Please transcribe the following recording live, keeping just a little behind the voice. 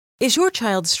Is your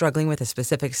child struggling with a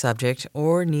specific subject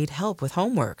or need help with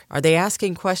homework? Are they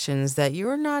asking questions that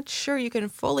you're not sure you can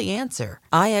fully answer?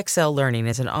 IXL Learning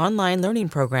is an online learning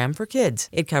program for kids.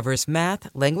 It covers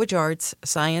math, language arts,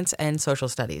 science, and social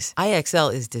studies.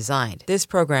 IXL is designed. This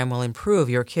program will improve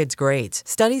your kids' grades.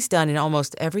 Studies done in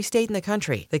almost every state in the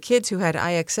country. The kids who had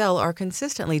IXL are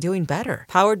consistently doing better.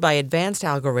 Powered by advanced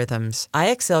algorithms,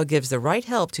 IXL gives the right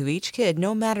help to each kid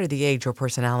no matter the age or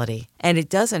personality. And it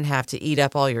doesn't have to eat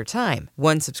up all your time.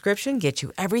 One subscription gets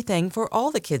you everything for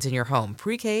all the kids in your home,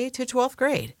 pre-K to 12th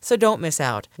grade. So don't miss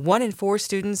out. 1 in 4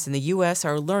 students in the U.S.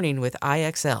 are learning with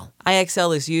IXL.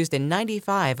 IXL is used in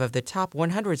 95 of the top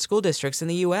 100 school districts in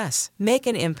the U.S. Make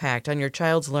an impact on your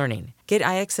child's learning. Get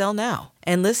IXL now.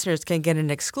 And listeners can get an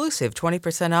exclusive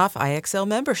 20% off IXL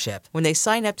membership when they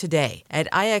sign up today at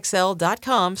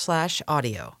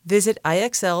IXL.com/audio. Visit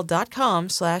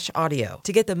IXL.com/audio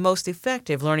to get the most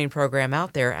effective learning program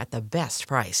out there at the best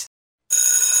price.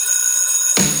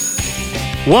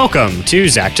 Welcome to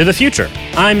Zach to the Future.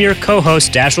 I'm your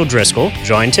co-host, Dashiell Driscoll,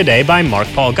 joined today by Mark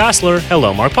Paul Gosselaar.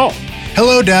 Hello, Mark Paul.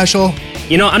 Hello, Dashiell.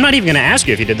 You know, I'm not even going to ask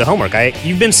you if you did the homework.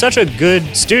 You've been such a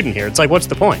good student here. It's like, what's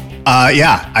the point?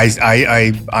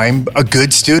 I'm a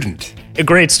good student. A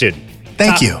great student.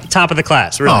 Thank you. Top of the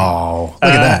class, really. Oh,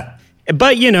 look at that.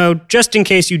 But, you know, just in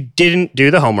case you didn't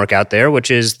do the homework out there, which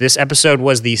is this episode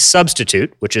was The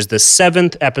Substitute, which is the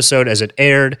 7th episode as it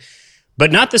aired,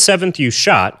 but not the 7th you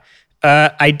shot,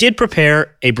 I did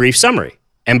prepare a brief summary.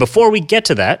 And before we get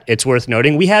to that, it's worth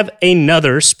noting we have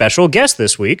another special guest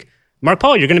this week. Mark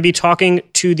Paul, you're going to be talking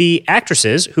to the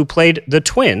actresses who played the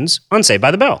twins on Saved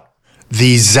by the Bell.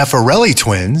 The Zeffirelli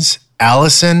twins,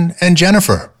 Allison and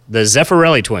Jennifer. The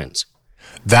Zeffirelli twins.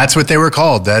 That's what they were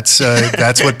called. That's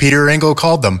what Peter Engel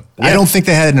called them. Yeah. I don't think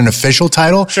they had an official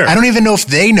title. Sure. I don't even know if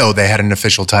they know they had an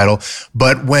official title.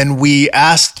 But when we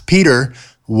asked Peter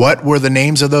what were the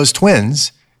names of those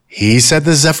twins, he said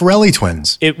the Zeffirelli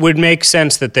twins. It would make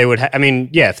sense that they would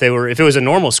if it was a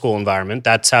normal school environment,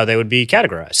 that's how they would be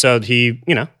categorized. So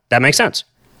that makes sense.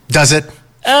 Does it?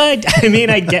 I'm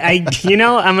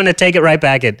going to take it right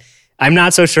back. I'm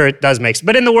not so sure it does make sense.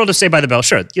 But in the world of Saved by the Bell,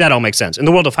 sure, that all makes sense. In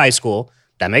the world of high school,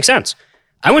 that makes sense.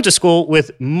 I went to school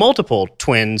with multiple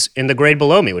twins in the grade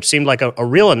below me, which seemed like a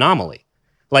real anomaly.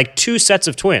 Like 2 sets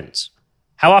of twins.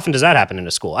 How often does that happen in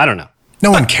a school? I don't know. No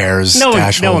one cares,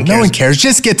 Dashiell. No one cares.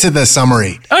 Just get to the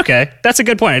summary. Okay, that's a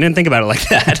good point. I didn't think about it like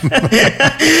that.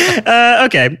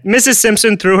 Okay, Mrs.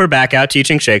 Simpson threw her back out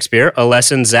teaching Shakespeare, a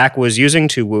lesson Zach was using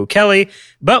to woo Kelly,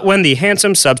 but when the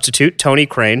handsome substitute Tony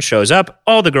Crane shows up,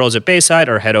 all the girls at Bayside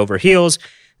are head over heels.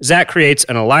 Zach creates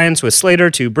an alliance with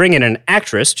Slater to bring in an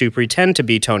actress to pretend to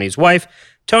be Tony's wife.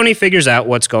 Tony figures out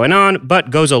what's going on, but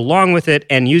goes along with it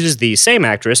and uses the same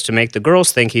actress to make the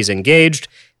girls think he's engaged.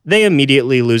 They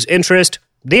immediately lose interest.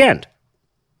 The end.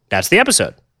 That's the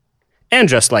episode. And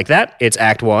just like that, it's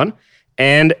Act 1.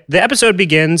 And the episode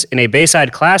begins in a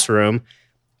Bayside classroom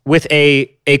with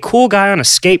a cool guy on a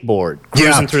skateboard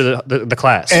cruising through the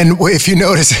class. And if you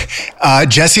notice,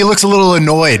 Jessie looks a little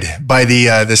annoyed by the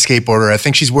skateboarder. I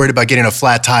think she's worried about getting a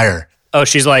flat tire. Oh,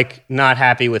 she's like not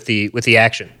happy with the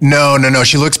action. No.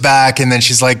 She looks back and then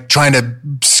she's like trying to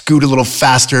scoot a little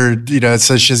faster,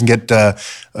 so she doesn't get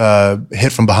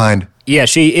hit from behind. Yeah,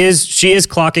 she is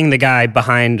clocking the guy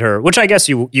behind her, which I guess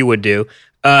you would do.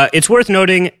 It's worth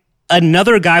noting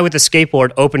another guy with a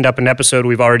skateboard opened up an episode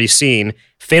we've already seen,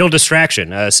 Fatal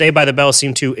Distraction. Saved by the Bell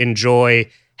seemed to enjoy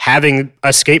having a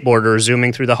skateboarder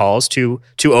zooming through the halls to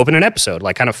open an episode,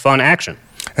 like kind of fun action.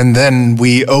 And then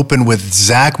we open with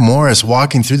Zach Morris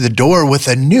walking through the door with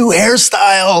a new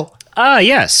hairstyle. Ah,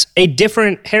 yes. A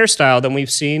different hairstyle than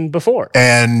we've seen before.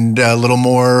 And a little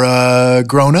more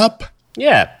grown up.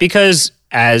 Yeah, because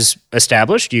as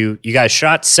established, you guys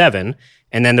shot 7,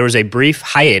 and then there was a brief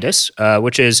hiatus,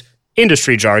 which is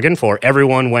industry jargon for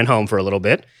everyone went home for a little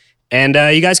bit, and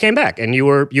you guys came back, and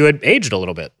you had aged a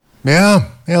little bit. Yeah,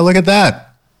 look at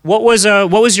that. What was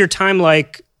your time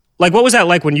like? Like, what was that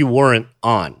like when you weren't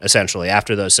on, essentially,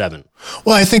 after those 7?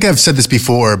 Well, I think I've said this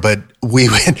before, but we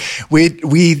would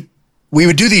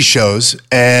do these shows,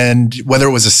 and whether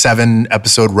it was a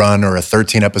 7-episode run or a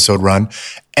 13-episode run,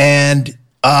 and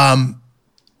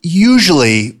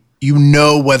usually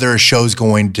whether a show's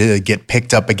going to get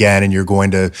picked up again and you're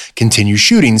going to continue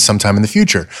shooting sometime in the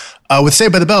future. With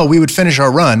Saved by the Bell, we would finish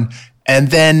our run, and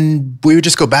then we would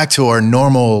just go back to our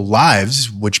normal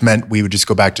lives, which meant we would just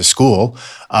go back to school,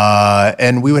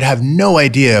 and we would have no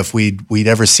idea if we'd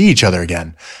ever see each other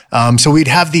again. So we'd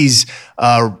have these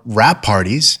wrap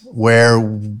parties where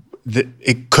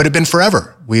it could have been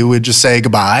forever. We would just say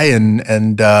goodbye,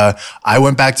 and I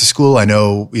went back to school. I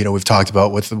know, we've talked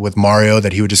about with Mario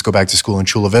that he would just go back to school in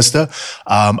Chula Vista.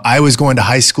 I was going to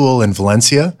high school in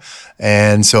Valencia,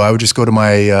 and so I would just go to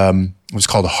my it was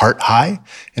called Hart High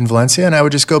in Valencia, and I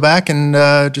would just go back and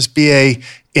just be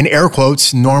in air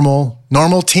quotes, normal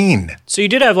teen. So you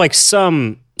did have like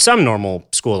some normal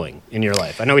schooling in your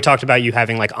life. I know we talked about you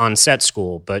having like on-set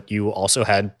school, but you also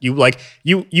had you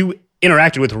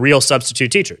interacted with real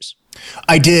substitute teachers.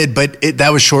 I did, but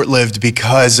that was short-lived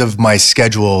because of my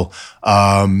schedule.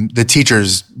 The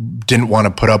teachers didn't want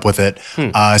to put up with it.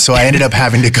 So I ended up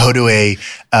having to go to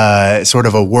a sort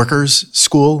of a workers'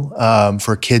 school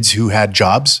for kids who had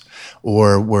jobs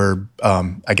or were,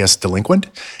 I guess, delinquent.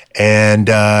 And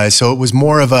so it was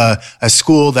more of a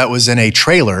school that was in a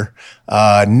trailer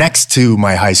next to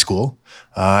my high school.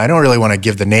 I don't really want to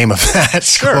give the name of that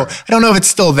school. Sure. I don't know if it's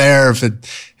still there, if it,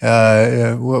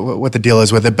 what the deal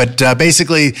is with it. But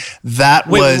basically, that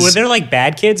was. Were there like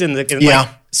bad kids in the?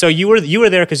 Yeah. So you were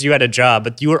there because you had a job,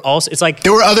 but you were also. It's like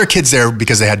there were other kids there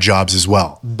because they had jobs as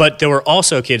well. But there were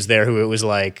also kids there who it was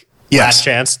like Yes.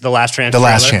 the last chance. The trailer?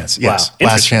 last chance. Yes. Wow.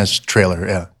 Last chance trailer.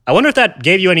 Yeah. I wonder if that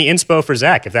gave you any inspo for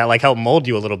Zach, if that like helped mold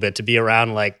you a little bit to be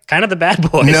around like kind of the bad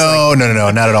boys. No,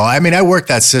 not at all. I mean, I worked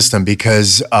that system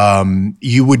because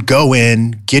you would go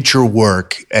in, get your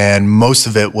work, and most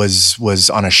of it was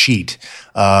on a sheet,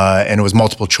 and it was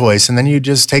multiple choice, and then you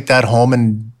just take that home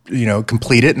and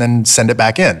complete it and then send it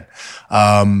back in.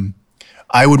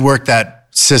 I would work that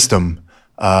system,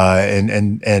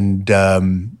 and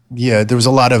there was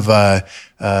a lot of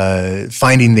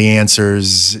finding the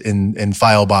answers in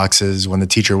file boxes when the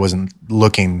teacher wasn't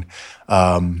looking,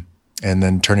 and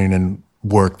then turning in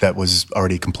work that was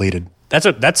already completed.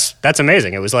 That's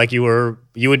amazing. It was like you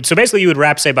would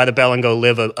wrap Saved by the Bell and go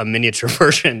live a miniature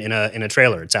version in a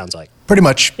trailer. It sounds like pretty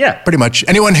much. Yeah, pretty much.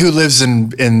 Anyone who lives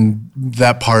in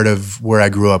that part of where I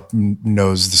grew up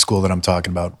knows the school that I'm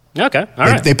talking about. Okay, all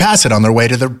right. They pass it on their way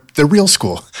to the real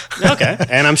school. Okay,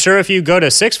 and I'm sure if you go to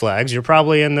Six Flags, you're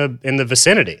probably in the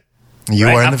vicinity. You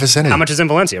right? are in the vicinity. How much is in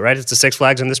Valencia, right? It's the Six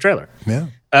Flags in this trailer.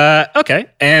 Yeah. Okay,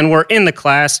 and we're in the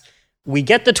class. We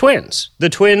get the twins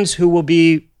who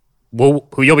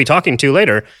who you'll be talking to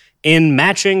later in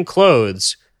matching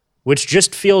clothes, which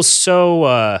just feels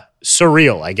so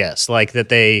surreal, I guess, like that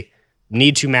they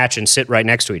need to match and sit right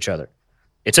next to each other.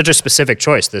 It's such a specific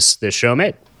choice this show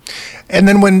made. And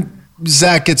then when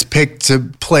Zach gets picked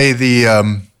to play the, I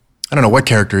don't know what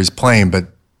character he's playing, but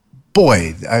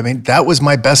boy, I mean, that was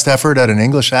my best effort at an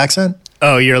English accent.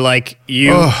 Oh, you're like,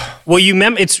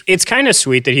 it's kind of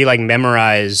sweet that he like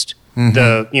memorized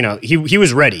he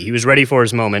was ready. He was ready for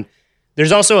his moment.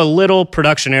 There's also a little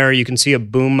production error. You can see a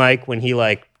boom mic when he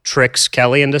like tricks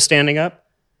Kelly into standing up.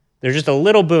 There's just a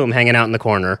little boom hanging out in the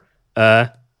corner. No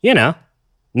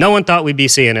one thought we'd be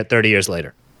seeing it 30 years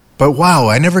later. But wow,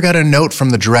 I never got a note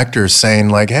from the director saying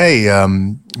like, hey,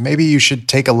 maybe you should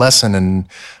take a lesson in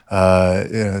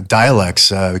dialects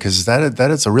because that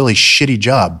is a really shitty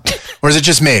job. Or is it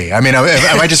just me? I mean,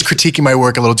 am I just critiquing my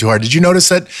work a little too hard? Did you notice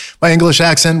that my English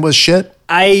accent was shit?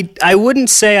 I wouldn't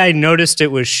say I noticed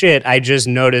it was shit. I just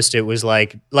noticed it was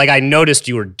like I noticed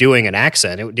you were doing an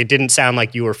accent. It didn't sound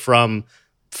like you were from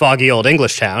foggy old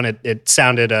English town. It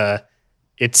sounded,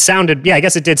 yeah, I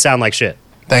guess it did sound like shit.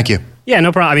 Thank you. Yeah,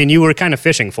 no problem. I mean, you were kind of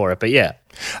fishing for it, but yeah.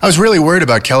 I was really worried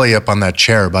about Kelly up on that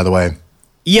chair, by the way.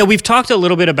 Yeah, we've talked a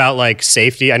little bit about like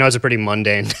safety. I know it's a pretty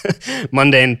mundane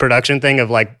production thing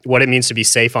of like what it means to be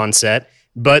safe on set.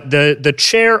 But the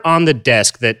chair on the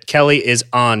desk that Kelly is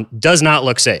on does not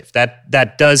look safe.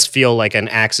 That does feel like an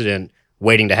accident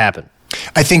waiting to happen.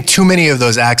 I think too many of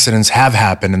those accidents have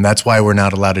happened, and that's why we're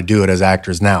not allowed to do it as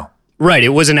actors now. Right. It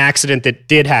was an accident that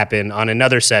did happen on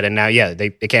another set, and now,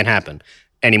 it can't happen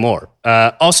anymore.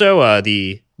 Also,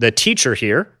 the teacher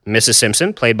here, Mrs.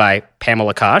 Simpson, played by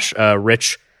Pamela Kosh,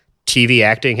 rich TV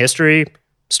acting history,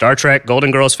 Star Trek,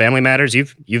 Golden Girls, Family Matters.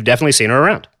 You've definitely seen her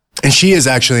around. And she is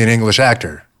actually an English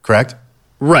actor, correct?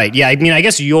 Right. Yeah. I mean, I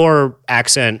guess your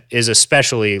accent is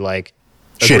especially like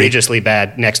shitty. Egregiously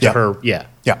bad next to her. Yeah.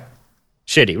 Yeah.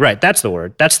 Shitty. Right. That's the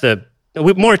word. That's the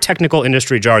more technical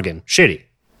industry jargon. Shitty.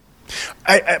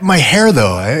 My hair,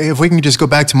 though, if we can just go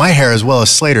back to my hair as well as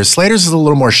Slater's. Slater's is a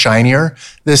little more shinier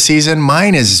this season.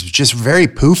 Mine is just very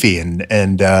poofy,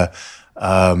 and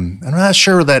I'm not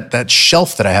sure that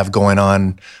shelf that I have going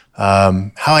on,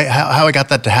 how I got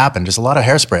that to happen. Just a lot of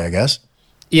hairspray, I guess.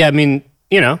 Yeah, I mean,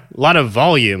 a lot of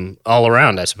volume all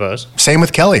around, I suppose. Same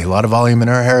with Kelly. A lot of volume in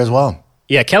her hair as well.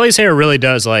 Yeah, Kelly's hair really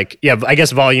does I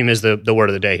guess volume is the word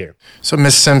of the day here. So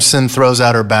Miss Simpson throws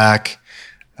out her back.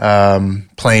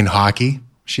 Playing hockey,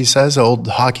 she says, old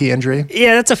hockey injury.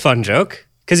 Yeah, that's a fun joke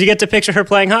because you get to picture her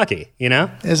playing hockey, you know?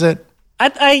 Is it?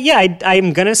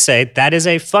 I'm going to say that is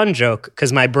a fun joke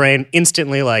because my brain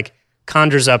instantly like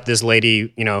conjures up this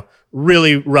lady, you know,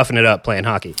 really roughing it up playing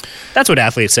hockey. That's what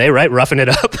athletes say, right? Roughing it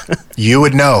up. You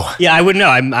would know. Yeah, I would know.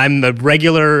 I'm a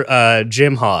regular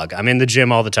gym hog. I'm in the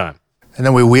gym all the time. And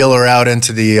then we wheel her out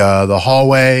into the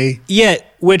hallway. Yeah,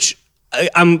 which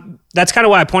that's kind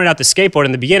of why I pointed out the skateboard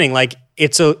in the beginning. Like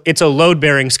it's a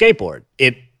load-bearing skateboard.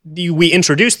 We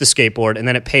introduce the skateboard and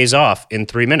then it pays off in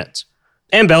 3 minutes.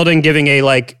 And Belding giving a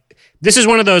like, this is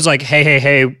one of those like,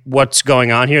 hey, what's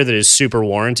going on here that is super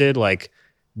warranted. Like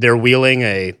they're wheeling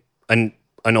an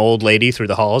old lady through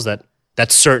the halls.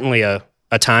 That's certainly a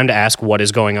time to ask what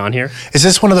is going on here. Is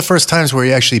this one of the first times where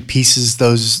he actually pieces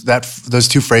those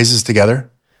two phrases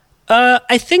together?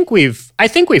 I think we've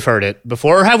heard it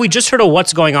before, or have we just heard of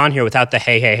what's going on here without the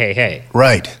hey?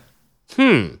 Right.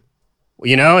 You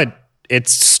know,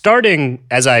 it's starting,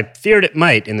 as I feared it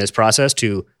might in this process,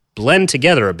 to blend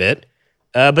together a bit.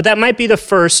 But that might be the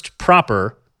first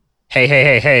proper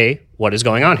hey, what is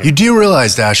going on here? You do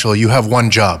realize, Dashel, you have one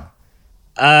job.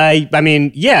 I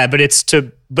mean, yeah, but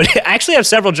I actually have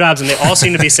several jobs and they all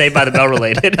seem to be Saved by the Bell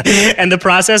related. And the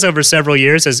process over several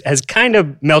years has kind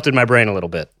of melted my brain a little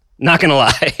bit. Not gonna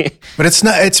lie. But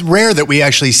it's rare that we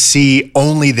actually see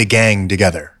only the gang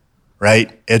together,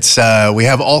 right? It's we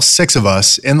have all 6 of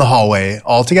us in the hallway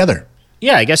all together.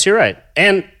 Yeah, I guess you're right.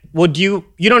 And would you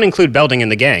don't include Belding in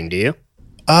the gang, do you?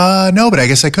 No, but I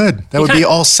guess I could. That would be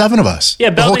all 7 of us. Yeah,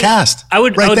 the whole cast. I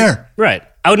would there. Right.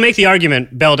 I would make the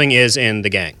argument Belding is in the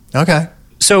gang. Okay.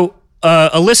 So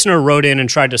a listener wrote in and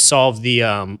tried to solve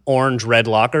the orange-red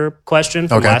locker question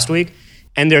from last week.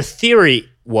 And their theory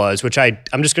was, which I'm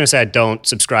just going to say I don't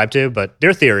subscribe to, but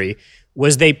their theory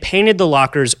was they painted the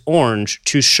lockers orange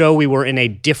to show we were in a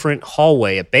different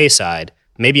hallway at Bayside,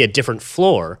 maybe a different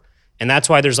floor. And that's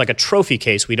why there's like a trophy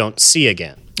case we don't see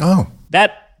again. Oh.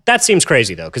 That seems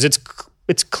crazy, though, because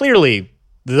it's clearly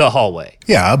the hallway.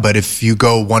 Yeah, but if you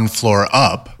go one floor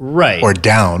up or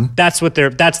down. That's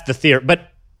the theory.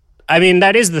 But, I mean,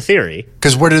 that is the theory.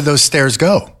 Because where did those stairs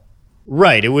go?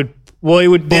 Right.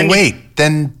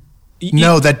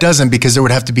 No, that doesn't, because there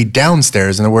would have to be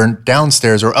downstairs, and there weren't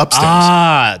downstairs or upstairs.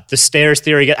 Ah, the stairs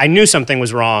theory. I knew something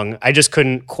was wrong. I just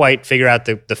couldn't quite figure out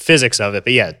the physics of it.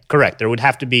 But yeah, correct. There would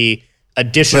have to be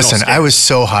additional stairs. I was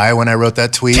so high when I wrote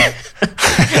that tweet.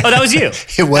 Oh, that was you.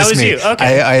 It was that was me. You.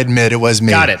 Okay. I admit it was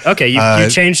me. Got it. Okay, you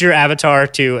changed your avatar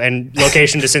and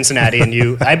location to Cincinnati,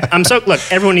 and I'm so look.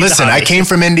 Everyone needs. Listen, I came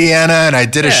from Indiana, and I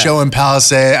did a show in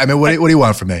Palisade. I mean, what do you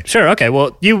want from me? Sure. Okay.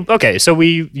 Well, So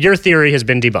your theory has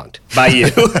been debunked by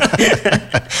you.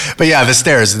 But yeah, the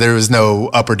stairs. There was no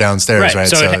up or down stairs, right?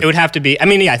 So it would have to be. I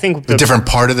mean, yeah, I think a different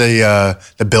part of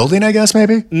the building, I guess,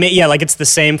 maybe. Yeah, like it's the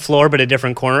same floor but a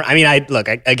different corner. I mean, I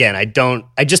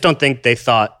just don't think they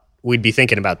thought we'd be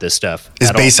thinking about this stuff.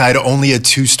 Is Bayside only a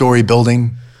 2-story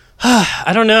building?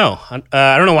 I don't know.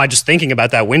 I don't know why just thinking about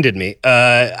that winded me.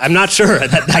 I'm not sure.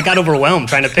 I got overwhelmed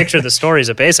trying to picture the stories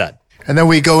at Bayside. And then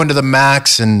we go into the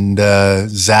Max and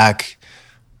Zach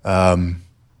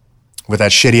with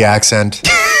that shitty accent.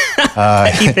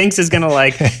 He thinks is going to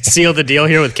like seal the deal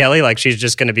here with Kelly, like she's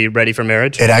just going to be ready for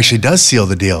marriage. It actually does seal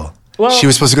the deal. Well, she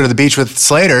was supposed to go to the beach with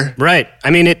Slater. Right. I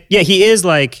mean, he is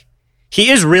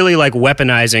really like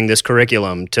weaponizing this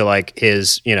curriculum to like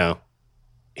his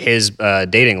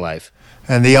dating life.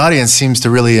 And the audience seems to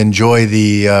really enjoy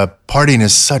the partying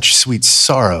is such sweet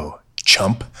sorrow,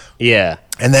 chump. Yeah.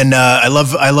 And then I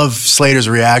love Slater's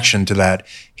reaction to that.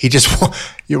 He just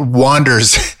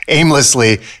wanders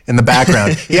aimlessly in the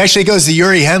background. He actually goes to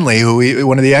Yuri Henley,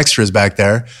 one of the extras back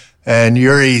there. And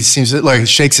Yuri seems to like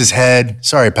shakes his head.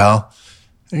 Sorry, pal.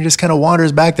 And he just kind of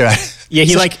wanders back there. Yeah,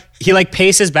 he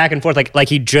paces back and forth like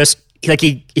he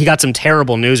got some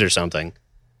terrible news or something.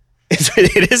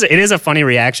 It is a funny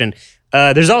reaction.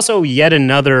 There's also yet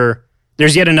another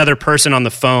person on the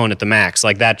phone at the Max.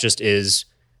 Like that just is.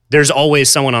 There's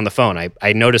always someone on the phone.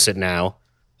 I notice it now.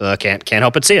 Can't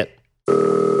help but see it.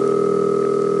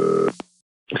 So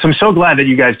I'm so glad that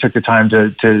you guys took the time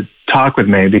to talk with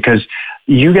me, because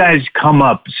you guys come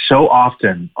up so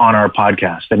often on our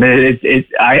podcast. I mean,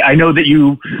 I know that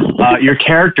your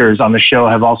characters on the show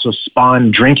have also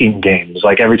spawned drinking games.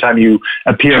 Like every time you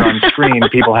appear on screen,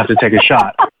 people have to take a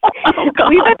shot.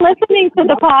 We've been listening to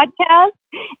the podcast,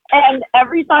 and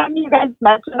every time you guys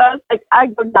mention us, like I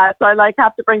go nuts. So I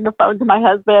have to bring the phone to my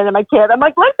husband and my kid. I'm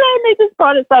like, listen, they just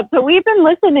brought us up. So we've been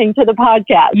listening to the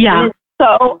podcast. Yeah. And it's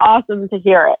so awesome to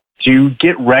hear it. Do you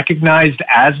get recognized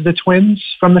as the twins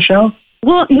from the show?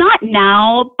 Well, not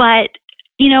now, but,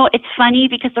 it's funny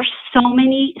because there's so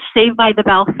many Saved by the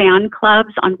Bell fan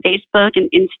clubs on Facebook and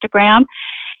Instagram.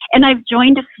 And I've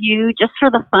joined a few just for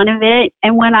the fun of it.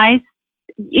 And when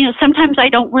sometimes I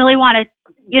don't really want to,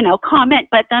 comment,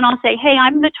 but then I'll say, hey,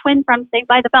 I'm the twin from Saved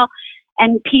by the Bell.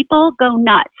 And people go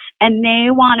nuts and they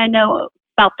want to know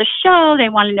about the show. They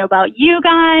want to know about you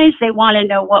guys. They want to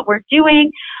know what we're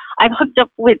doing. I've hooked up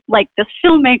with this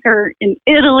filmmaker in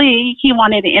Italy. He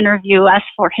wanted to interview us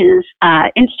for his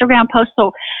Instagram post.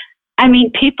 So,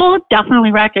 people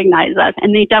definitely recognize us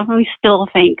and they definitely still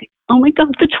think, oh my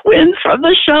God, the twins from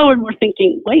the show. And we're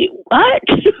thinking, wait, what?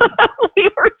 We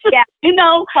were just,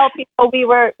 tell people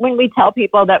when we tell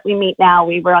people that we meet now,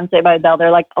 we were on Saved by the Bell.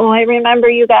 They're like, oh, I remember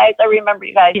you guys.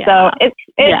 Yeah. So it's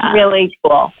really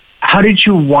cool. How did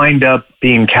you wind up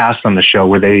being cast on the show?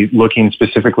 Were they looking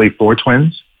specifically for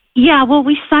twins? Yeah, well,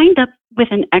 we signed up with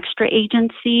an extra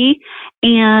agency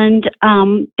and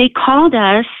they called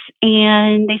us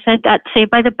and they said that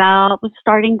Saved by the Bell was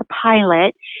starting the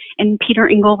pilot and Peter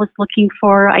Engel was looking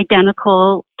for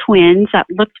identical twins that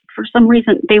looked, for some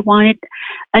reason, they wanted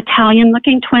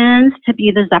Italian-looking twins to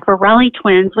be the Zeffirelli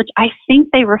twins, which I think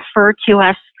they refer to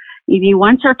us maybe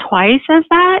once or twice as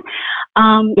that.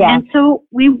 And so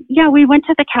we went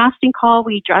to the casting call.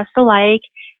 We dressed alike.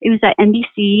 It was at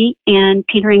NBC, and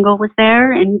Peter Engel was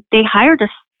there, and they hired us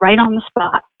right on the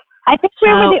spot. I think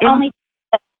we were the only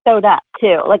that showed up,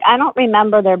 too. I don't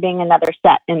remember there being another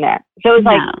set in there. So it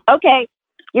was okay,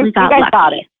 you guys lucky.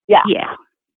 got it. Yeah.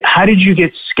 How did you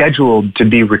get scheduled to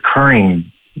be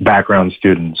recurring background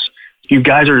students? You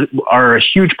guys are a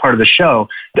huge part of the show.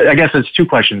 I guess there's two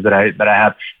questions that I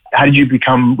have. How did you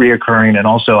become reoccurring, and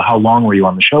also how long were you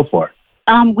on the show for?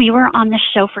 We were on the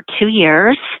show for 2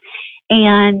 years.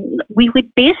 And we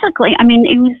would basically,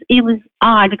 it was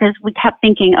odd because we kept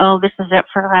thinking, oh, this is it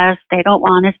for us. They don't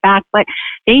want us back. But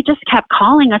they just kept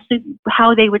calling us.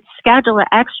 How they would schedule the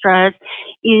extras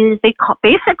is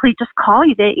basically just call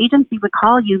you. The agency would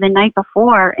call you the night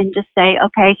before and just say,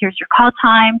 okay, here's your call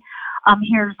time.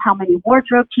 Here's how many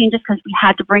wardrobe changes, because we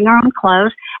had to bring our own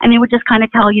clothes. And they would just kind of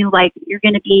tell you, you're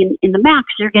going to be in the Max,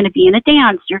 you're going to be in a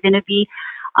dance, you're going to be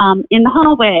in the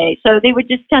hallway. So they would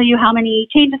just tell you how many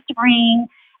changes to bring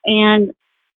and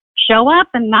show up,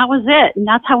 and that was it. And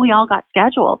that's how we all got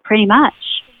scheduled, pretty much.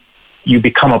 You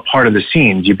become a part of the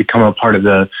scenes. You become a part of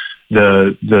the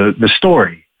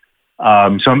story. So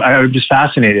I'm just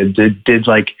fascinated. Did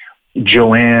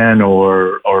Joanne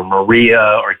or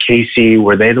Maria or Casey,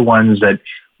 were they the ones that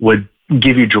would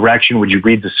give you direction? Would you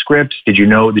read the scripts? Did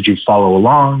you follow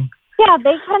along? Yeah,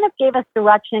 they kind of gave us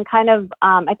direction.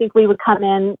 I think we would come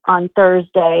in on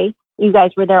Thursday. You guys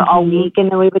were there all week,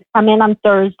 and then we would come in on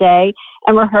Thursday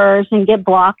and rehearse and get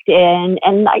blocked in.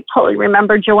 And I totally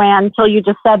remember Joanne, until you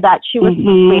just said that. She was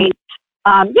sweet.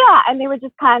 And they would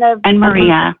just kind of... And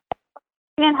Maria.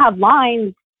 We didn't have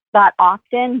lines that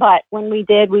often, but when we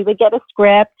did, we would get a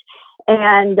script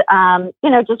and,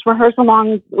 just rehearse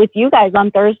along with you guys on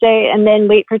Thursday and then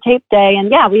wait for tape day. And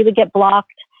we would get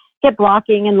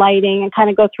blocking and lighting and kind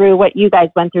of go through what you guys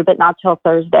went through, but not till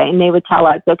Thursday. And they would tell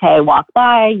us, okay, walk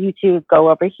by, you two go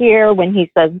over here. When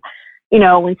he says,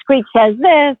 when Squeak says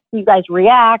this, you guys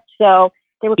react. So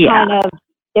they were kind of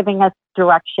giving us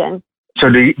direction. So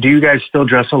do you guys still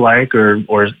dress alike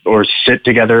or sit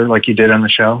together like you did on the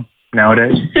show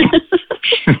nowadays?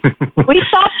 We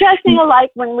stopped dressing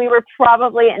alike when we were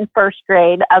probably in first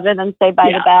grade, other than Saved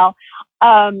by the Bell.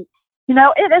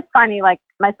 It is funny, my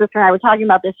sister and I were talking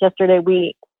about this yesterday.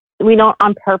 We don't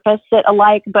on purpose sit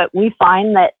alike, but we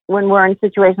find that when we're in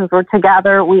situations where we're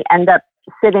together, we end up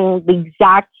sitting the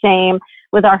exact same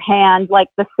with our hands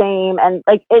the same. And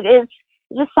it is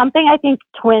just something I think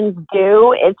twins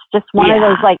do. It's just one of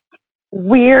those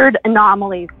weird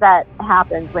anomalies that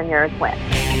happens when you're a twin.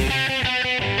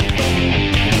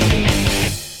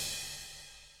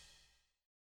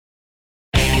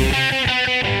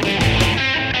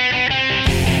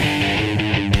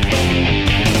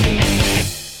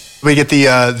 We get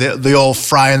the old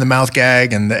fry in the mouth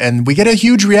gag, and we get a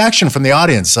huge reaction from the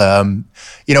audience.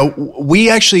 We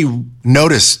actually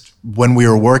noticed when we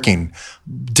were working,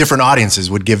 different audiences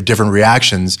would give different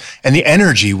reactions, and the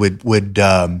energy would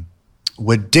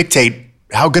dictate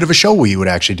how good of a show we would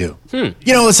actually do.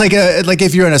 It's like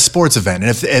if you're in a sports event,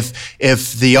 and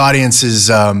if the audience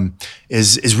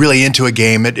is really into a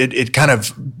game, it kind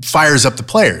of fires up the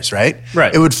players, right?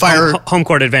 Right. It would fire home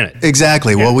court advantage.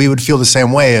 Exactly. Yeah. Well, we would feel the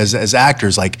same way as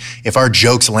actors. If our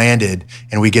jokes landed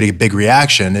and we get a big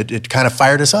reaction, it kind of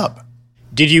fired us up.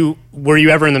 Were you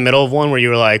ever in the middle of one where you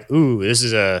were like, ooh,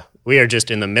 we are just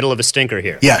in the middle of a stinker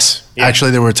here? Yes. Yeah. Actually,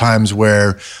 there were times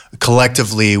where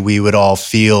collectively we would all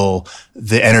feel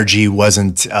the energy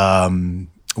wasn't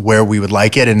where we would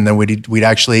like it, and then we'd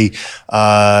actually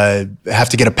have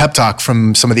to get a pep talk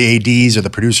from some of the ADs, or the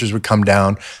producers would come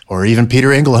down, or even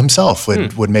Peter Engel himself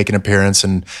would make an appearance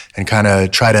and kind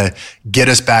of try to get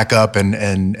us back up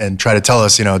and try to tell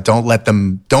us, don't let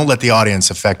the audience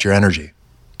affect your energy.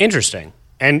 Interesting.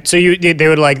 And so they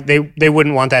would they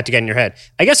wouldn't want that to get in your head.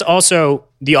 I guess also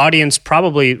the audience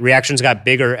probably reactions got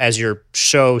bigger as your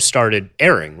show started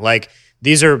airing. Like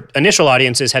these are initial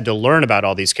audiences had to learn about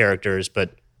all these characters,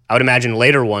 but I would imagine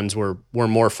later ones were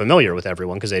more familiar with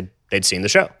everyone because they'd seen the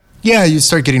show. Yeah, you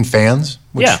start getting fans,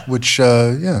 which would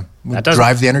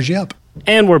drive the energy up.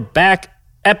 And we're back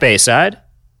at Bayside,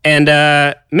 and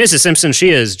Mrs. Simpson, she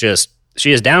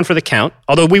is down for the count.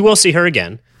 Although we will see her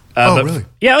again. Really?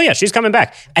 Yeah, she's coming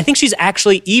back. I think she's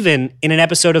actually even in an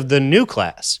episode of The New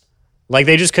Class. Like,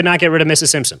 they just could not get rid of Mrs.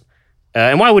 Simpson.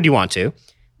 And why would you want to?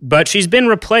 But she's been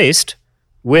replaced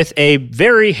with a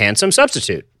very handsome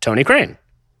substitute, Tony Crane.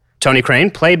 Tony Crane,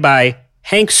 played by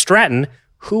Hank Stratton,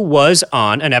 who was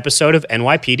on an episode of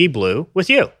NYPD Blue with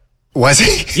you. Was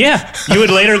he? Yeah, you would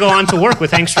later go on to work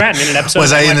with Hank Stratton in an episode.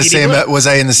 Was of I NYPD in the same? Blue. Was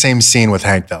I in the same scene with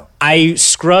Hank though? I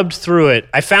scrubbed through it.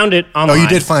 I found it online. Oh, you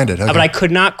did find it, okay. But I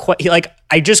could not quite.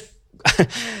 I just,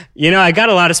 I got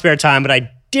a lot of spare time, but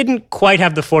I didn't quite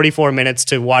have the 44 minutes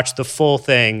to watch the full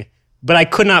thing. But I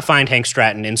could not find Hank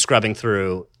Stratton in scrubbing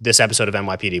through this episode of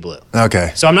NYPD Blue.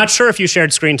 Okay. So I'm not sure if you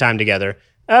shared screen time together.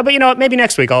 But you know what? Maybe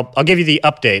next week I'll give you the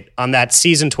update on that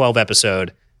season 12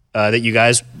 episode. That you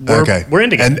guys were in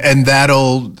together. And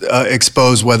that'll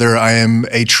expose whether I am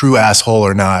a true asshole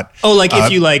or not. Oh, like if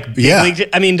you yeah.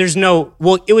 I mean, there's no,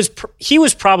 well, he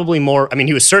was probably more, I mean,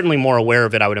 he was certainly more aware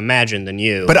of it, I would imagine, than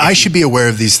you. But I should be aware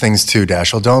of these things too,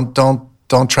 Dashiell.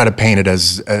 Don't try to paint it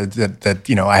as that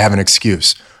I have an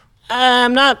excuse.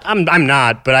 I'm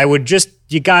not, but I would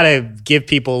you gotta give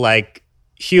people like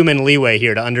human leeway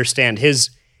here to understand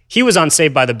he was on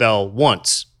Saved by the Bell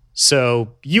once.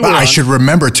 So I should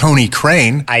remember Tony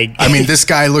Crane. I mean, this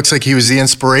guy looks like he was the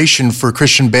inspiration for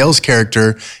Christian Bale's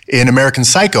character in American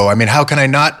Psycho. I mean, how can I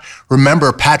not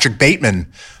remember Patrick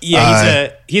Bateman?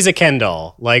 Yeah, he's a Ken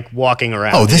doll, like walking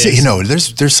around. Oh,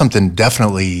 there's something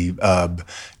definitely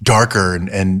darker,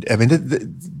 and I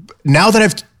mean, now that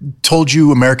I've told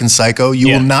you American Psycho, you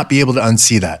will not be able to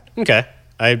unsee that. Okay,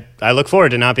 I look forward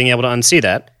to not being able to unsee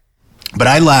that. But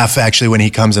I laugh, actually, when he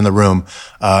comes in the room.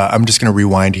 I'm just going to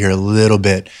rewind here a little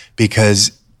bit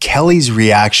because Kelly's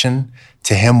reaction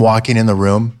to him walking in the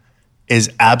room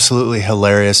is absolutely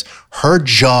hilarious. Her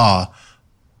jaw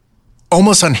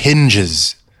almost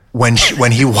unhinges when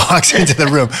he walks into the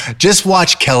room. Just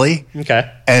watch Kelly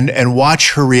and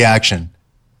watch her reaction.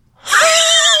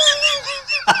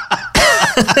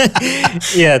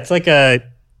 Yeah, it's like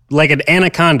an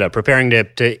anaconda preparing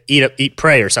to eat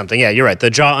prey or something. Yeah, you're right. The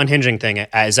jaw unhinging thing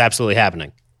is absolutely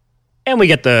happening. And we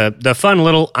get the fun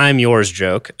little "I'm yours"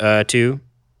 joke to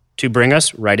bring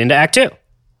us right into Act 2.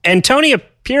 And Tony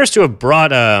appears to have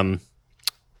brought a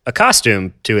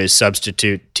costume to his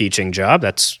substitute teaching job.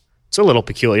 It's a little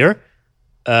peculiar.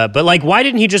 But like, why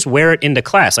didn't he just wear it into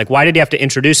class? Like, why did he have to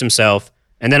introduce himself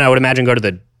and then I would imagine go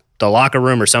to the locker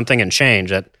room or something and change?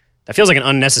 That feels like an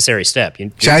unnecessary step.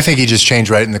 See, I think he just changed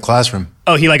right in the classroom.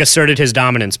 Oh, he asserted his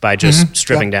dominance by just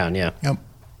stripping down, yeah. Yep.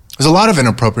 There's a lot of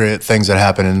inappropriate things that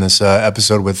happen in this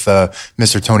episode with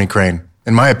Mr. Tony Crane,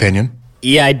 in my opinion.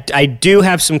 Yeah, I do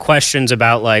have some questions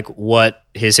about like what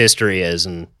his history is,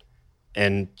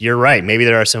 and you're right. Maybe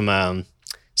there are some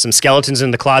skeletons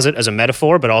in the closet as a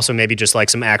metaphor, but also maybe just like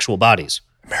some actual bodies.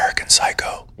 American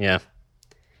Psycho. Yeah.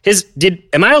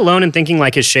 Am I alone in thinking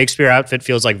like his Shakespeare outfit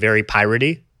feels like very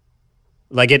piratey?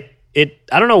 Like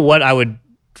I don't know what I would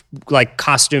like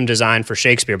costume design for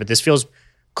Shakespeare, but this feels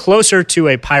closer to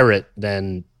a pirate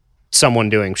than someone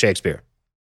doing Shakespeare.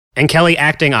 And Kelly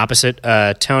acting opposite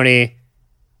Tony.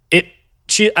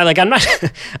 I'm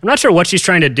not sure what she's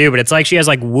trying to do, but it's like she has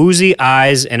like woozy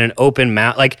eyes and an open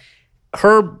mouth. Like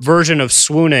her version of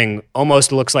swooning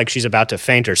almost looks like she's about to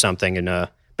faint or something, but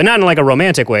not in like a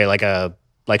romantic way,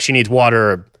 like she needs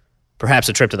water or perhaps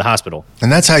a trip to the hospital.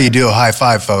 And that's how you do a high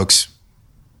five, folks.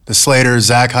 The Slater,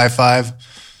 Zach high five.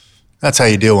 That's how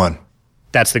you do one.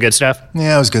 That's the good stuff?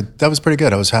 Yeah, it was good. That was pretty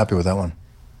good. I was happy with that one.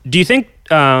 Do you think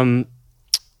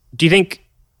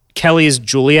Kelly's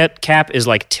Juliet cap is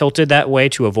like tilted that way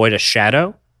to avoid a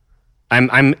shadow?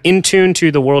 I'm in tune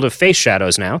to the world of face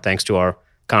shadows now, thanks to our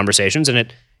conversations, and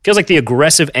it feels like the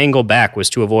aggressive angle back was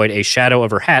to avoid a shadow of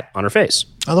her hat on her face.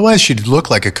 Otherwise, she'd look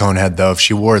like a conehead, though, if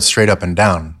she wore it straight up and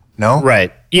down. No?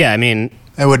 Right. Yeah, I mean...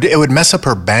 It would mess up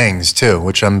her bangs, too,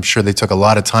 which I'm sure they took a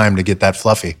lot of time to get that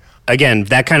fluffy. Again,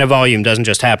 that kind of volume doesn't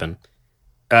just happen.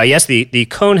 Yes, the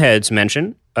Coneheads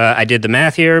mention I did the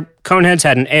math here. Coneheads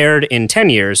hadn't aired in 10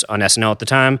 years on SNL at the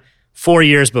time, 4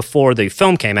 years before the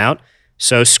film came out.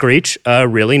 So Screech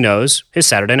really knows his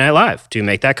Saturday Night Live to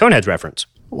make that Coneheads reference.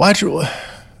 Watch.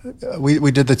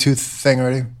 We did the tooth thing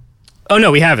already. Oh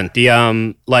no, we haven't.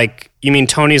 The you mean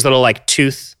Tony's little like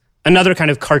tooth, another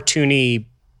kind of cartoony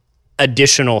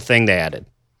additional thing they added.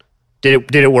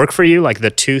 Did it work for you? Like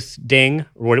the tooth ding,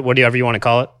 or whatever you want to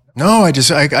call it? No,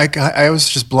 I was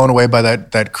just blown away by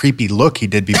that creepy look he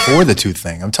did before the tooth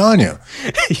thing. I'm telling you.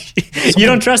 You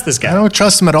don't trust this guy. I don't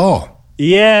trust him at all.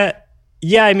 Yeah.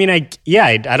 I mean, I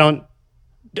don't.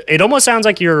 It almost sounds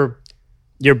like you're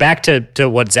back to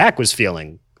what Zach was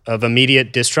feeling of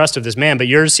immediate distrust of this man, but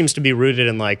yours seems to be rooted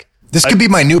in like this could be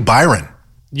my new Byron.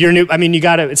 Your new. I mean, you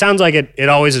got to. It sounds like it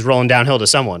always is rolling downhill to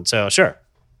someone. So sure.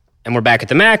 And we're back at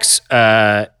the Max.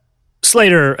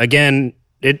 Slater again.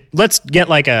 Let's get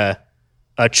like a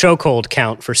chokehold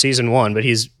count for season 1, but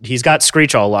he's got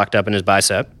Screech all locked up in his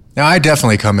bicep. Now I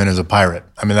definitely come in as a pirate.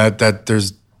 I mean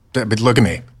but look at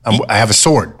me. I have a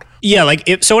sword. Yeah, like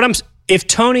if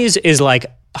Tony's is like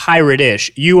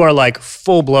pirate-ish, you are like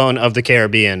full blown of the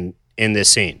Caribbean in this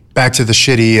scene. Back to the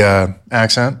shitty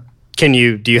accent. Do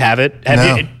you have it?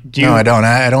 No, I don't.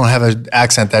 I don't have an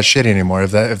accent that shitty anymore.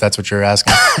 If that's what you're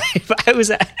asking.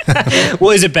 Well,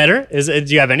 is it better?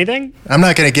 Do you have anything? I'm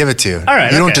not going to give it to you. All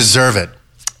right, you don't deserve it.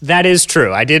 That is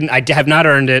true. I have not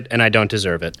earned it, and I don't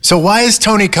deserve it. So why is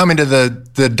Tony coming to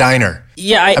the diner?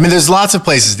 Yeah, I mean, there's lots of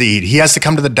places to eat. He has to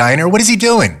come to the diner. What is he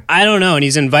doing? I don't know. And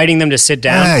he's inviting them to sit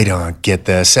down. I don't get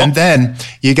this. And then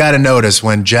you got to notice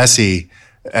when Jesse.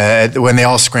 When they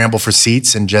all scramble for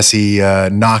seats and Jesse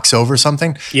knocks over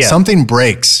something, something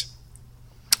breaks.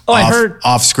 Oh, I heard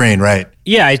off screen, right?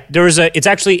 Yeah, it's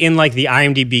actually in like the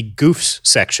IMDb goofs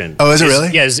section. Oh, is it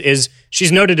really? Yeah,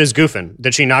 she's noted as goofing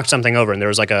that she knocked something over and there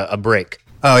was like a break.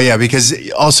 Oh yeah,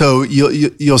 because also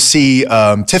you'll see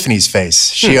Tiffany's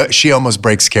face. She almost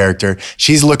breaks character.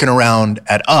 She's looking around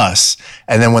at us,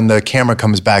 and then when the camera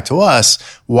comes back to us,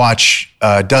 watch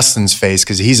Dustin's face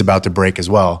because he's about to break as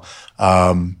well.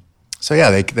 So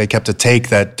yeah, they kept a take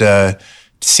that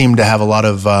seemed to have a lot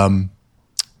of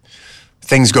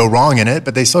things go wrong in it,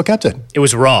 but they still kept it. It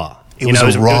was raw.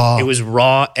 It was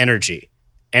raw energy.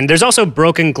 And there's also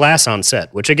broken glass on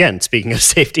set, which again, speaking of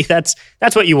safety, that's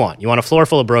what you want. You want a floor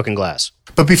full of broken glass.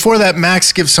 But before that,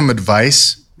 Max gives some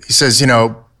advice. He says,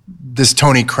 this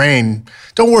Tony Crane,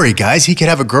 don't worry, guys. He could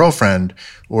have a girlfriend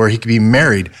or he could be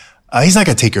married. He's not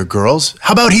going to take your girls.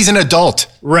 How about he's an adult?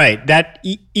 Right.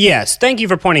 Yes. Thank you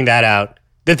for pointing that out.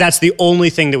 That's the only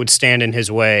thing that would stand in his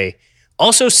way.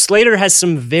 Also, Slater has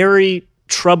some very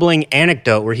troubling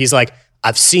anecdote where he's like,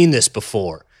 I've seen this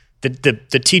before.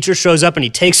 The teacher shows up and he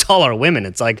takes all our women.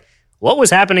 It's like, what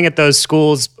was happening at those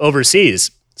schools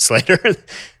overseas, Slater?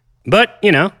 But,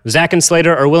 Zach and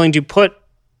Slater are willing to put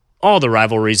all the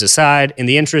rivalries aside in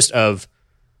the interest of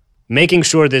making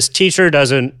sure this teacher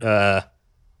doesn't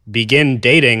begin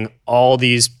dating all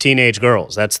these teenage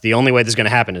girls. That's the only way this is going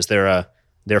to happen is they're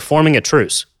forming a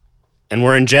truce. And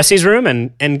we're in Jesse's room,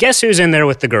 and guess who's in there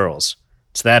with the girls?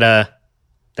 It's that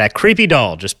creepy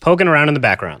doll just poking around in the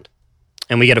background.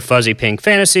 And we get a fuzzy pink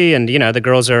fantasy, and, the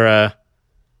girls are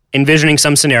envisioning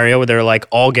some scenario where they're, like,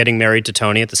 all getting married to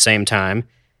Tony at the same time.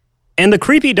 And the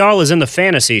creepy doll is in the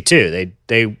fantasy, too.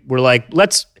 They were like,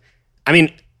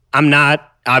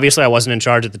 obviously I wasn't in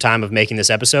charge at the time of making this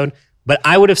episode, but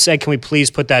I would have said, can we please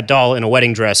put that doll in a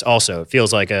wedding dress also? It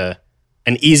feels like an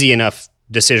easy enough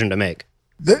decision to make.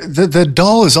 The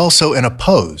doll is also in a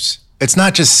pose. It's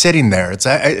not just sitting there. It's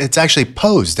actually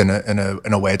posed in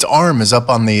a way. Its arm is up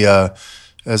on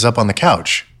the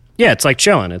couch. Yeah, it's like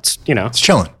chilling. It's It's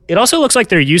chilling. It also looks like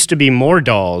there used to be more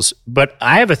dolls, but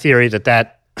I have a theory that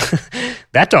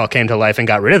that doll came to life and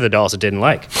got rid of the dolls it didn't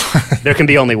like. There can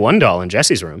be only one doll in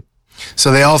Jesse's room.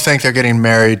 So they all think they're getting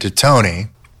married to Tony.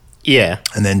 Yeah.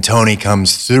 And then Tony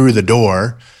comes through the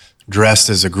door dressed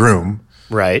as a groom.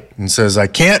 Right. And says, I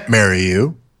can't marry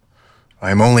you.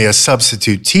 I'm only a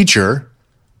substitute teacher.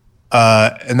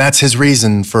 And that's his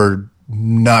reason for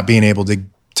not being able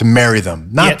to marry them.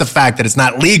 Not the fact that it's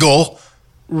not legal.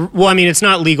 Well, I mean, it's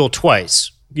not legal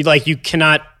twice. He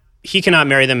cannot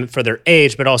marry them for their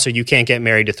age, but also you can't get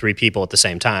married to 3 people at the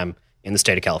same time in the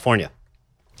state of California.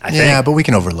 I think. But we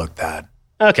can overlook that.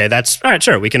 Okay, that's all right.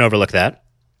 Sure, we can overlook that.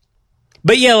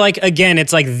 But yeah, again,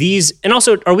 it's like these, and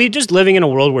also, are we just living in a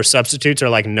world where substitutes are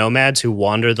like nomads who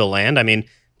wander the land? I mean,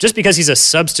 just because he's a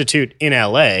substitute in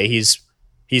LA, he's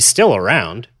still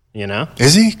around,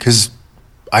 Is he? Because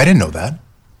I didn't know that.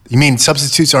 You mean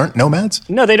substitutes aren't nomads?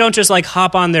 No, they don't just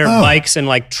hop on their bikes and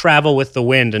travel with the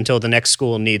wind until the next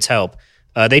school needs help.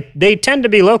 They tend to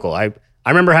be local. I I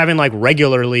remember having like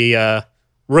regularly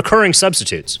recurring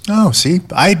substitutes. Oh, see,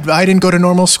 I didn't go to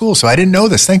normal school, so I didn't know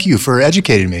this. Thank you for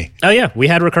educating me. Oh yeah, we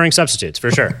had recurring substitutes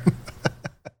for sure.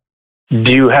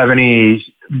 Do you have any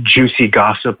juicy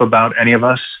gossip about any of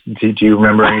us? Do you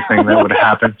remember anything that would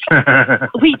happen?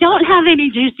 We don't have any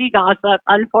juicy gossip,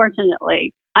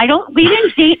 unfortunately. We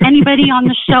didn't date anybody on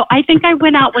the show. I think I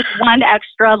went out with one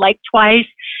extra like twice,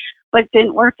 but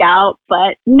didn't work out.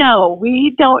 But no,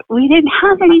 we didn't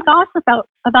have any gossip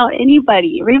about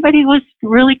anybody. Everybody was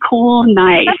really cool and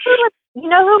nice. You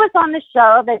know who was on the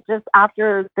show that just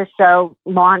after the show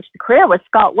launched the career was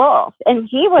Scott Wolf. And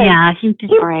he was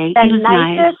great. The he was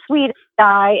nicest, nice. sweetest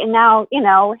guy. And now,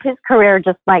 his career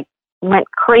just like went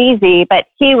crazy, but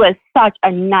he was such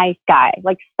a nice guy,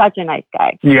 like such a nice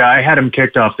guy. Yeah, I had him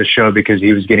kicked off the show because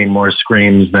he was getting more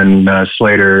screams than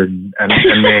Slater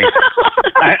and me.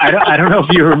 I don't know if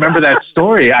you remember that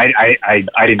story. I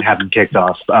didn't have him kicked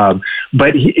off,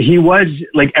 but he was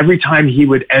like every time he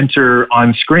would enter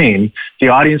on screen, the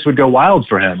audience would go wild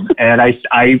for him. And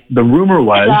the rumor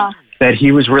was that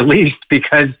he was released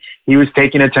because he was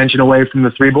taking attention away from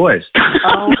the three boys.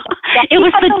 Oh, it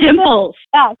was the dimples.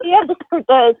 Yeah, he had the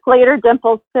Slater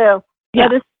dimples too. Yeah,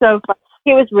 that is so fun.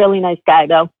 He was a really nice guy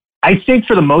though. I think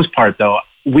for the most part though,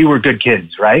 we were good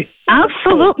kids, right?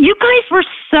 Absolutely. You guys were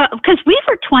because we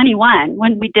were 21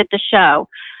 when we did the show.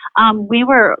 We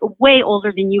were way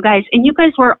older than you guys, and you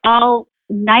guys were all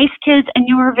nice kids, and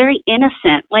you were very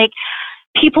innocent. Like,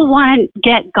 people want to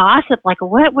get gossip, like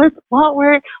what was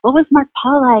Mark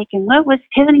Paul like, and what was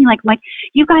Tiffany like? I'm like,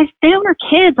 you guys, they were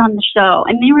kids on the show,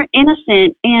 and they were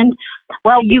innocent, and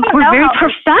you were very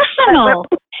professional.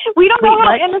 We don't know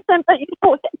how innocent, but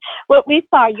what we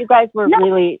saw, you guys were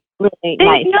really, really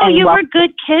nice. No, you were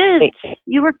good kids.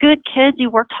 You were good kids. You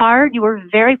worked hard. You were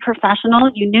very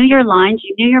professional. You knew your lines.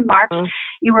 You knew your marks. Mm-hmm.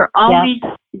 You were always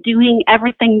doing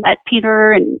everything that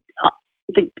Peter and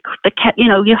you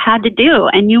had to do,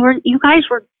 and you guys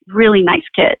were really nice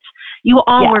kids. You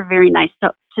all were very nice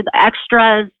to the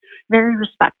extras, very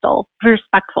respectful to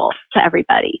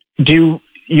everybody. Do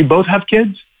you both have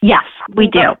kids? Yes, we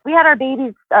do. We had our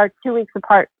babies 2 weeks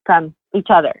apart from each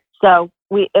other, so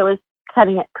it was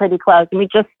cutting it pretty close. And we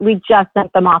just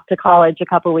sent them off to college a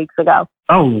couple weeks ago.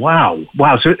 Oh wow!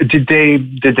 So did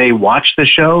they watch the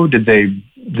show? Did they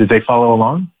follow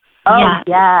along? Oh,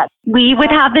 yeah. We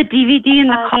would have the DVD in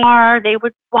the car. They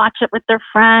would watch it with their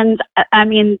friends. I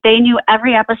mean, they knew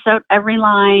every episode, every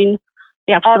line.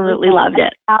 They absolutely loved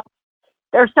it.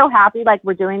 They're so happy, like,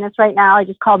 we're doing this right now. I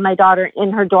just called my daughter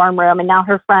in her dorm room, and now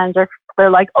her friends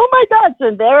they're like, oh my God. So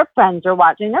their friends are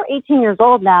watching. They're 18 years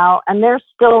old now, and they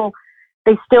still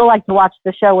like to watch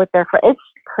the show with their friends. It's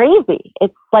crazy.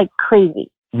 It's like crazy.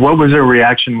 What was their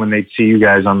reaction when they'd see you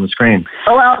guys on the screen?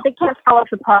 Oh, well, they can't tell us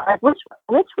apart. Which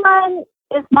one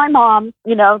is my mom?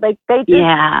 They just,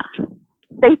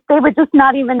 they would just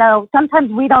not even know.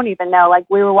 Sometimes we don't even know. Like,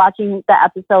 we were watching the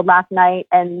episode last night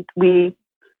and we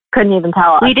couldn't even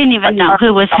tell us. We didn't even know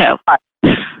who was who.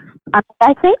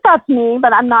 I think that's me,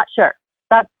 but I'm not sure.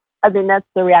 That's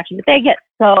the reaction.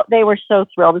 But they were so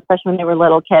thrilled, especially when they were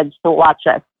little kids, to watch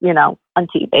us, on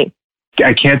TV.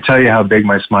 I can't tell you how big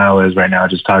my smile is right now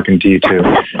just talking to you two.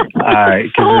 I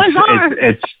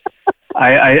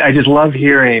just love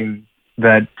hearing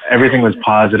that everything was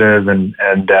positive and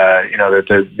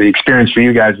that the experience for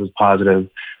you guys was positive,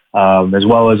 as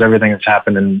well as everything that's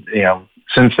happened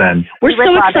since then. We're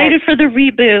so excited for the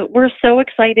reboot. We're so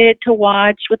excited to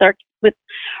watch with our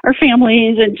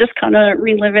families and just kind of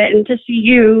relive it, and to see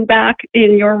you back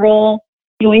in your role,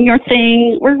 doing your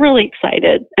thing. We're really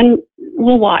excited, and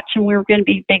we'll watch, and we're going to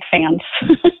be big fans.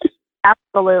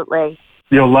 Absolutely.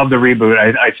 You'll love the reboot.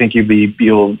 I think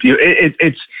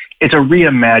it's a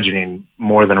reimagining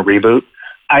more than a reboot.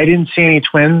 I didn't see any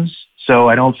twins, so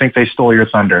I don't think they stole your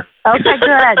thunder. Okay,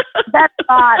 good. That's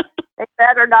not. They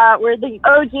better not. We're the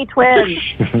OG twins.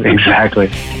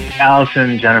 Exactly.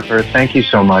 Allison, Jennifer, thank you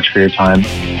so much for your time.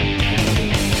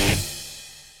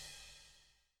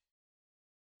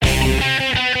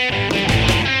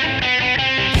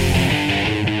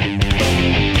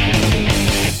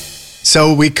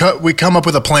 So we come up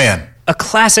with a plan. A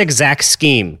classic Zach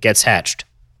scheme gets hatched.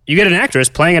 You get an actress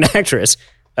playing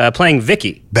playing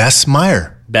Vicky. Bess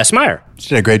Meyer. She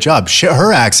did a great job.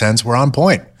 Her accents were on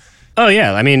point. Oh,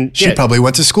 yeah. I mean... She probably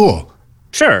went to school.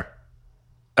 Sure.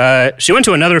 She went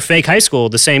to another fake high school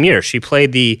the same year. She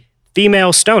played the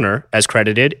female stoner, as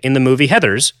credited, in the movie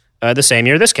Heathers the same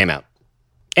year this came out.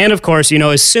 And, of course,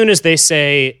 as soon as they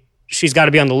say she's got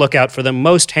to be on the lookout for the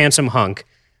most handsome hunk,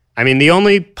 I mean, the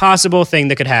only possible thing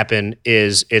that could happen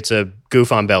is it's a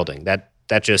goof on Belding. That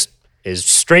just is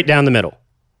straight down the middle.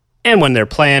 And when their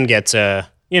plan gets,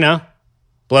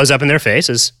 blows up in their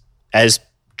faces, as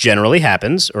generally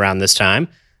happens around this time,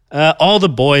 all the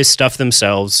boys stuff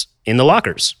themselves in the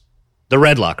lockers, the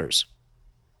red lockers.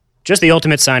 Just the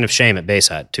ultimate sign of shame at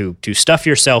Bayside, to stuff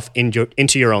yourself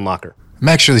into your own locker. I'm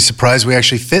actually surprised we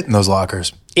actually fit in those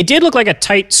lockers. It did look like a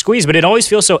tight squeeze, but it always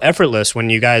feels so effortless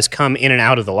when you guys come in and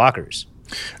out of the lockers.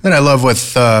 Then I love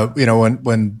with,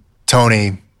 when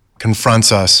Tony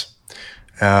confronts us,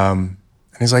 and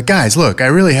he's like, guys, look, I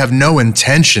really have no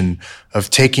intention of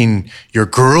taking your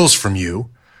girls from you.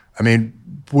 I mean,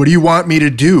 what do you want me to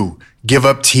do? Give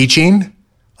up teaching?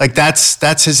 Like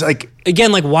that's his like.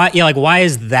 Again, like why? Yeah, like why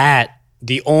is that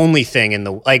the only thing in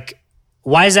the like?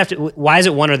 Why is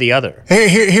it one or the other? Hey,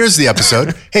 here's the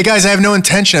episode. Hey guys, I have no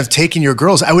intention of taking your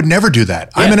girls. I would never do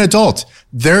that. Yeah. I'm an adult.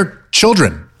 They're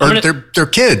children or they're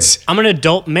kids. I'm an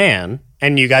adult man,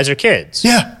 and you guys are kids.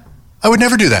 Yeah, I would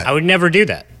never do that. I would never do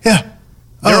that. Yeah.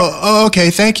 Oh, okay.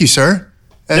 Thank you, sir.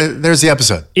 There's the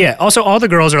episode. Yeah. Also, all the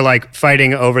girls are like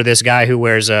fighting over this guy who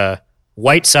wears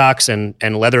white socks and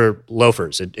leather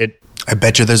loafers. I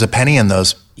bet you there's a penny in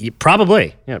those.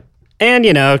 Probably. Yeah.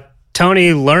 And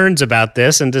Tony learns about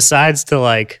this and decides to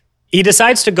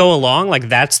go along. Like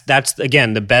that's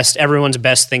again the best. Everyone's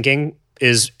best thinking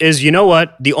is you know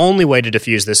what? The only way to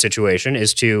diffuse this situation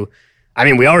is to. I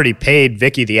mean, we already paid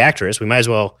Vicky the actress. We might as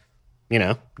well,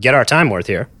 get our time worth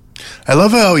here. I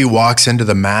love how he walks into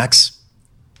the Max.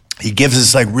 He gives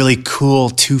this like really cool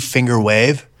 2-finger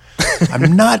wave.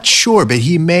 I'm not sure, but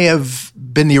he may have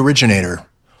been the originator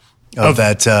of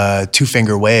that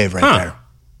 2-finger wave right there.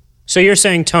 So you're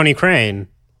saying Tony Crane,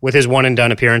 with his one and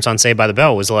done appearance on Saved by the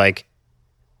Bell, was like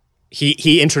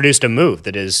he introduced a move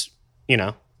that is,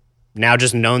 now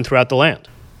just known throughout the land.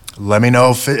 Let me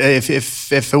know if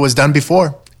it was done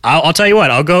before. I'll tell you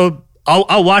what.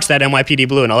 I'll watch that NYPD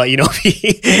Blue and I'll let you know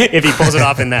if he pulls it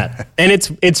off in that. And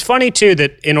it's funny too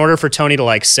that in order for Tony to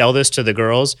like sell this to the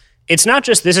girls, it's not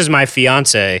just this is my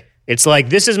fiance. It's like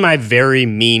this is my very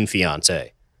mean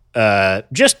fiance.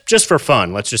 Just for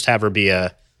fun. Let's just have her be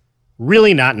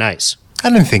really not nice. I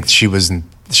didn't think she was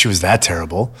that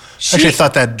terrible. Actually, I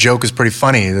thought that joke was pretty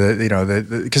funny.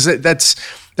 Because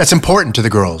that's important to the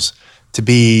girls. To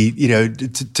be,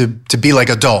 to be like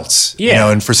adults,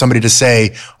 and for somebody to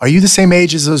say, "Are you the same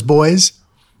age as those boys?"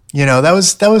 That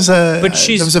was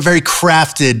a very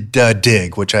crafted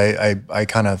dig, which I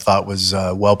kind of thought was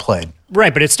well played.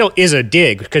 Right, but it still is a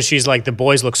dig because she's like the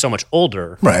boys look so much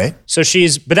older. Right. So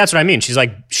but that's what I mean. She's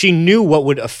like she knew what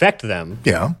would affect them.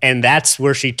 Yeah. And that's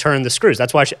where she turned the screws.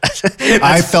 That's why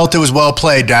I felt it was well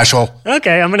played, Dashel.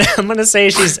 Okay, I'm gonna say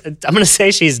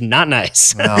she's not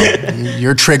nice. Well,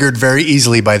 you're triggered very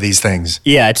easily by these things.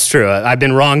 Yeah, it's true. I've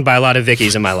been wronged by a lot of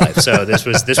Vickies in my life, so this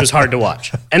was hard to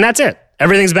watch. And that's it.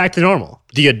 Everything's back to normal.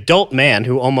 The adult man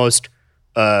who almost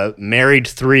married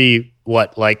 3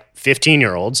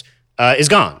 15-year-olds. Is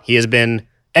gone. He has been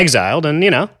exiled,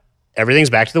 and everything's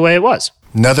back to the way it was.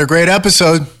 Another great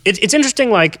episode. It's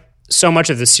interesting. Like so much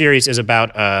of the series is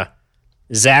about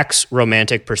Zach's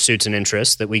romantic pursuits and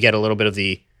interests. That we get a little bit of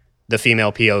the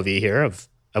female POV here of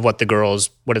what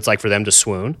it's like for them to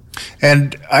swoon.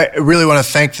 And I really want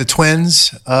to thank the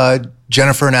twins,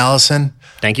 Jennifer and Allison.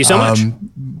 Thank you so much.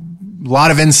 A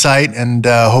lot of insight, and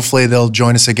hopefully they'll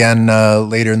join us again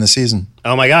later in the season.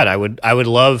 Oh my God, I would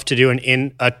love to do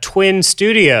a twin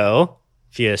studio.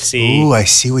 If you see, ooh, I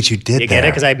see what you did. You get it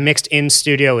because I mixed in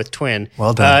studio with twin.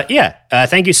 Well done.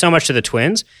 Thank you so much to the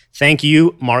twins. Thank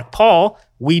you, Mark Paul.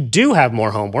 We do have more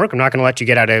homework. I'm not going to let you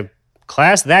get out of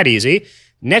class that easy.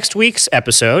 Next week's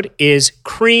episode is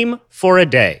Cream for a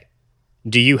Day.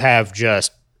 Do you have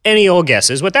just any old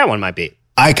guesses what that one might be?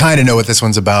 I kind of know what this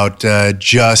one's about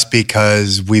just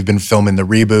because we've been filming the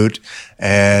reboot,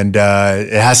 and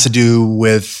it has to do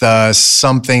with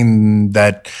something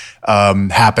that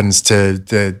happens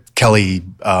to Kelly,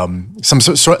 some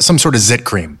sort of zit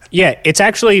cream. Yeah, it's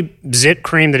actually zit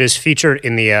cream that is featured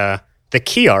in the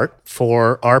key art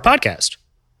for our podcast.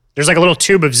 There's like a little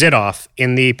tube of Zitoff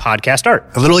in the podcast art.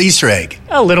 A little Easter egg.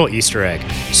 A little Easter egg.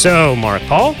 So, Mark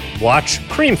Paul, watch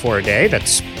Cream for a Day.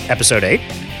 That's episode 8.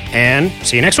 And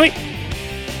see you next week.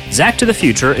 Zach to the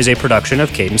Future is a production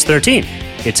of Cadence 13.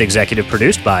 It's executive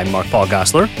produced by Mark Paul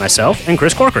Gosselaar, myself, and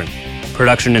Chris Corcoran.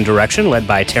 Production and direction led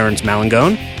by Terrence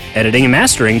Malangone. Editing and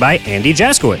mastering by Andy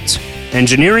Jaskowitz.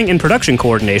 Engineering and production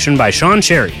coordination by Sean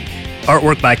Cherry.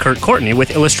 Artwork by Kurt Courtney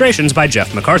with illustrations by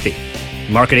Jeff McCarthy.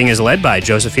 Marketing is led by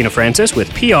Josephina Francis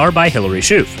with PR by Hillary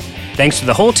Shoof. Thanks to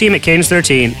the whole team at Cadence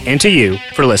 13 and to you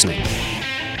for listening.